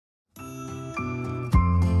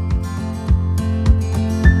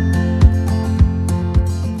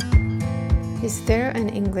Is there an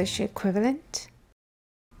English equivalent?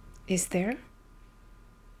 Is there?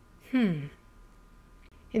 In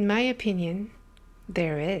my opinion,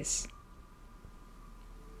 there is.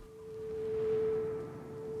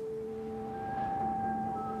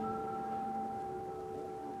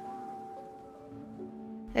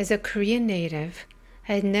 As a Korean native,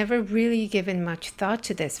 I had never really given much thought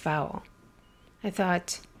to this vowel. I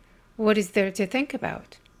thought, what is there to think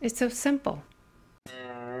about? It's so simple.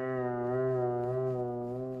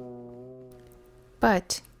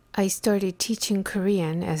 But I started teaching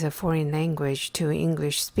Korean as a foreign language to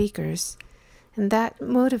English speakers, and that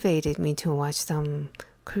motivated me to watch some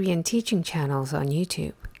Korean teaching channels on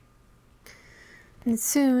YouTube. And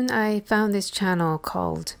soon I found this channel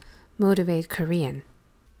called Motivate Korean.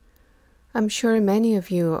 I'm sure many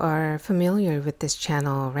of you are familiar with this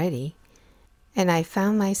channel already, and I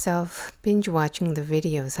found myself binge watching the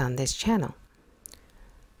videos on this channel.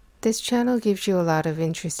 This channel gives you a lot of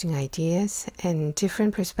interesting ideas and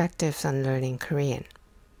different perspectives on learning Korean.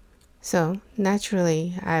 So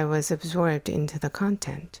naturally, I was absorbed into the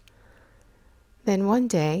content. Then one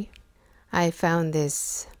day, I found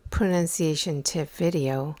this pronunciation tip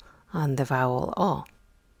video on the vowel "o."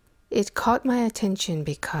 It caught my attention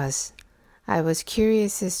because I was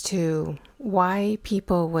curious as to why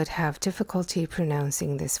people would have difficulty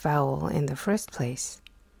pronouncing this vowel in the first place.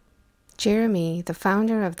 Jeremy, the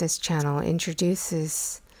founder of this channel,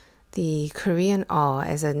 introduces the Korean "o"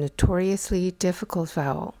 as a notoriously difficult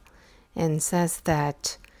vowel and says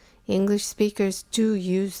that English speakers do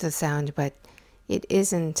use the sound, but it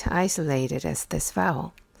isn't isolated as this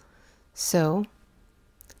vowel. So,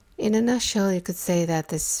 in a nutshell, you could say that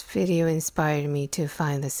this video inspired me to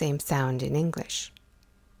find the same sound in English.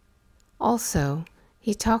 Also,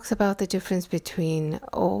 he talks about the difference between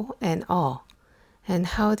O and O, and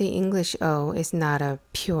how the English O is not a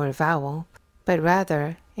pure vowel, but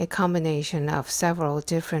rather a combination of several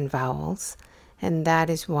different vowels, and that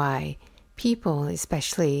is why people,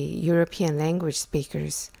 especially European language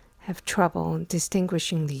speakers, have trouble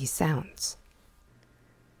distinguishing these sounds.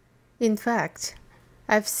 In fact,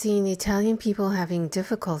 I've seen Italian people having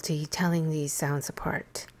difficulty telling these sounds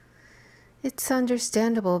apart. It's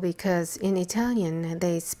understandable because in Italian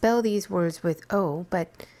they spell these words with O, but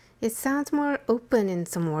it sounds more open in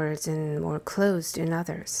some words and more closed in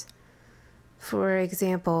others. For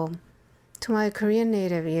example, to my Korean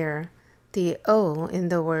native ear, the O in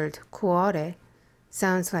the word cuore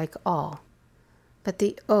sounds like all, but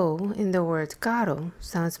the O in the word caro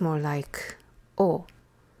sounds more like o.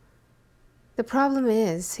 The problem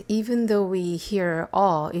is, even though we hear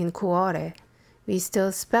all in cuore, we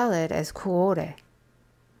still spell it as cuore.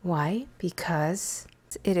 Why? Because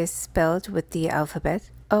it is spelled with the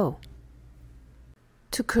alphabet O.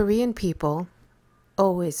 To Korean people,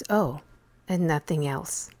 O is O and nothing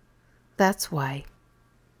else. That's why.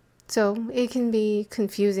 So it can be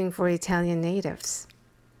confusing for Italian natives.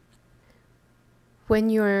 When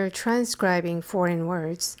you're transcribing foreign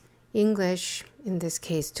words, English, in this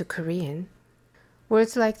case to Korean,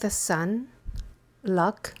 words like the sun,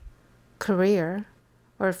 luck, career,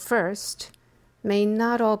 or first may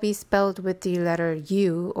not all be spelled with the letter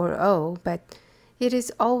U or O, but it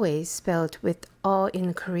is always spelled with O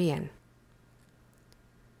in Korean.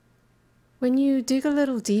 When you dig a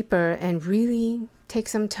little deeper and really take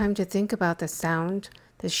some time to think about the sound,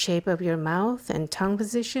 the shape of your mouth and tongue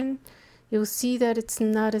position, you'll see that it's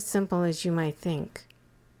not as simple as you might think.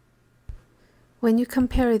 When you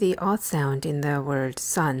compare the O sound in the word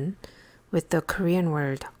sun with the Korean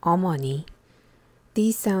word 어머니,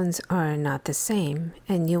 these sounds are not the same,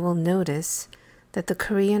 and you will notice that the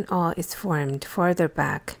Korean O is formed farther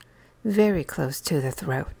back, very close to the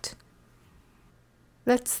throat.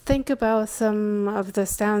 Let's think about some of the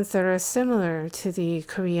sounds that are similar to the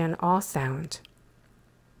Korean O sound.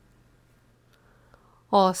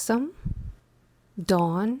 Awesome,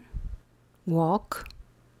 dawn, walk,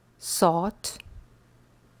 sought,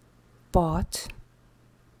 bought,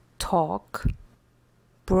 talk,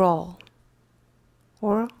 brawl,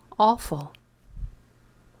 or awful.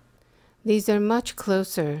 These are much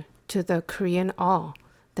closer to the Korean O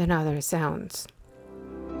than other sounds.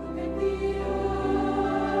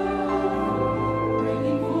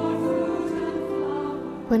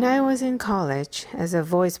 When I was in college as a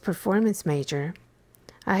voice performance major,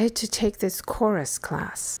 I had to take this chorus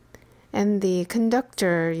class, and the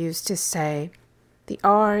conductor used to say, "The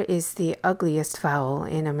R is the ugliest vowel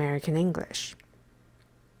in American English."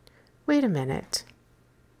 Wait a minute.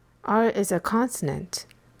 R is a consonant.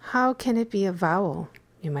 How can it be a vowel,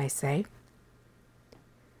 you might say?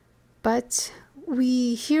 But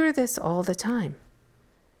we hear this all the time.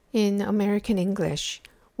 In American English,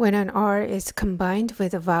 when an R is combined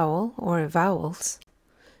with a vowel or vowels,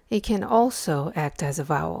 it can also act as a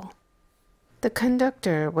vowel. The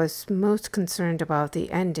conductor was most concerned about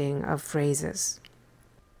the ending of phrases.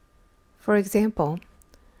 For example,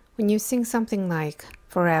 when you sing something like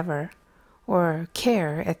forever or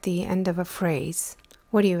care at the end of a phrase,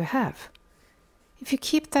 what do you have? If you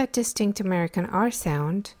keep that distinct American R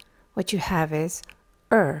sound, what you have is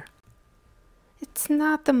It's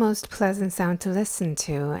not the most pleasant sound to listen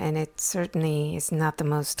to, and it certainly is not the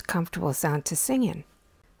most comfortable sound to sing in.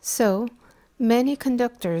 So, many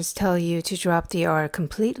conductors tell you to drop the R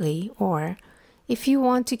completely, or if you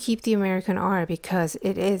want to keep the American R because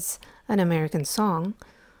it is an American song,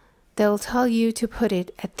 they'll tell you to put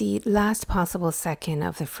it at the last possible second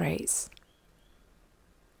of the phrase.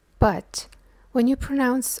 But when you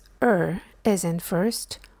pronounce as in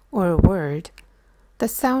first or word, the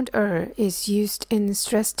sound is used in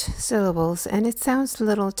stressed syllables, and it sounds a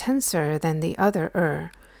little tenser than the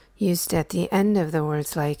other used at the end of the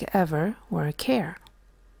words like ever or care.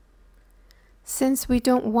 Since we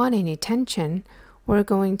don't want any tension, we're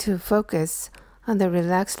going to focus on the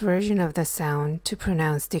relaxed version of the sound to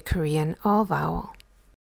pronounce the Korean all vowel.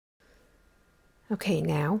 Okay,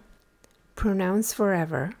 now pronounce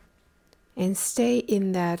forever and stay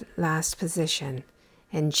in that last position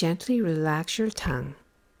and gently relax your tongue.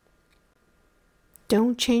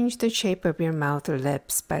 Don't change the shape of your mouth or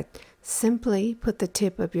lips, but simply put the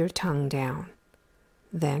tip of your tongue down.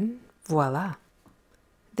 Then, voila,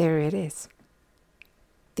 there it is,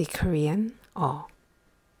 the Korean all.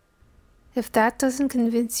 If that doesn't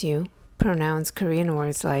convince you, pronounce Korean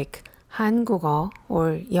words like 한국어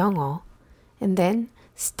or 영어, and then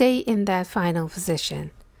stay in that final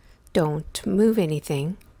position. Don't move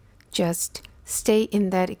anything, just stay in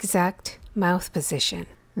that exact mouth position.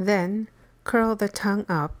 Then curl the tongue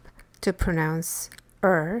up to pronounce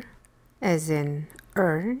as in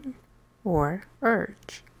earn or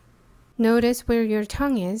urge. Notice where your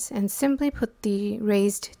tongue is and simply put the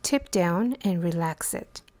raised tip down and relax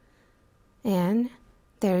it. And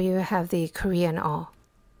there you have the Korean all.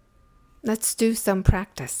 Let's do some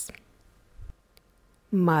practice.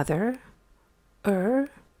 Mother,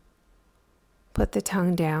 put the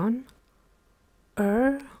tongue down.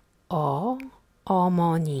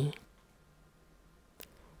 어머니.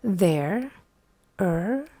 There,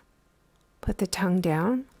 put the tongue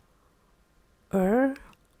down.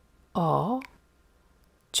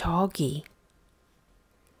 저기.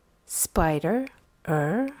 Spider,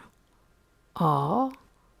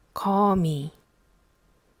 거미.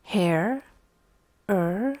 Hair,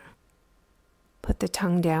 put the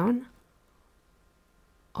tongue down.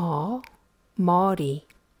 머리.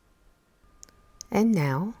 And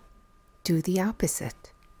now, do the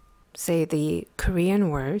opposite. Say the Korean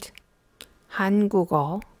word,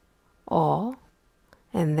 한국어,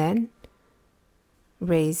 and then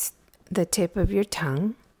raise the tip of your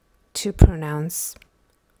tongue to pronounce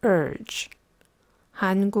urge.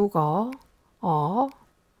 한국어,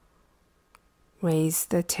 raise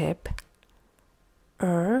the tip,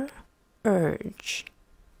 urge.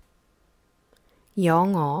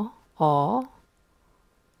 영어,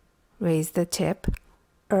 raise the tip,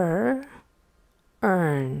 earn.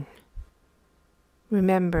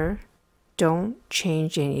 Remember, don't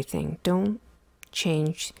change anything. Don't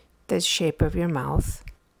change the shape of your mouth.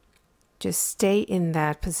 Just stay in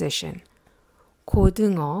that position.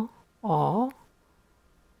 고등어,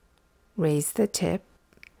 raise the tip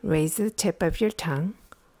of your tongue.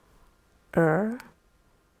 Earl.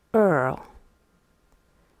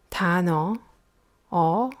 단어,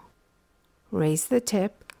 raise the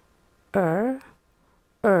tip, earn.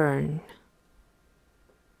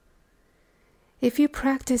 If you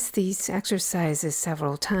practice these exercises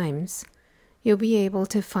several times, you'll be able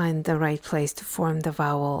to find the right place to form the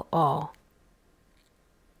vowel all.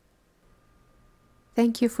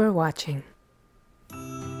 Thank you for watching.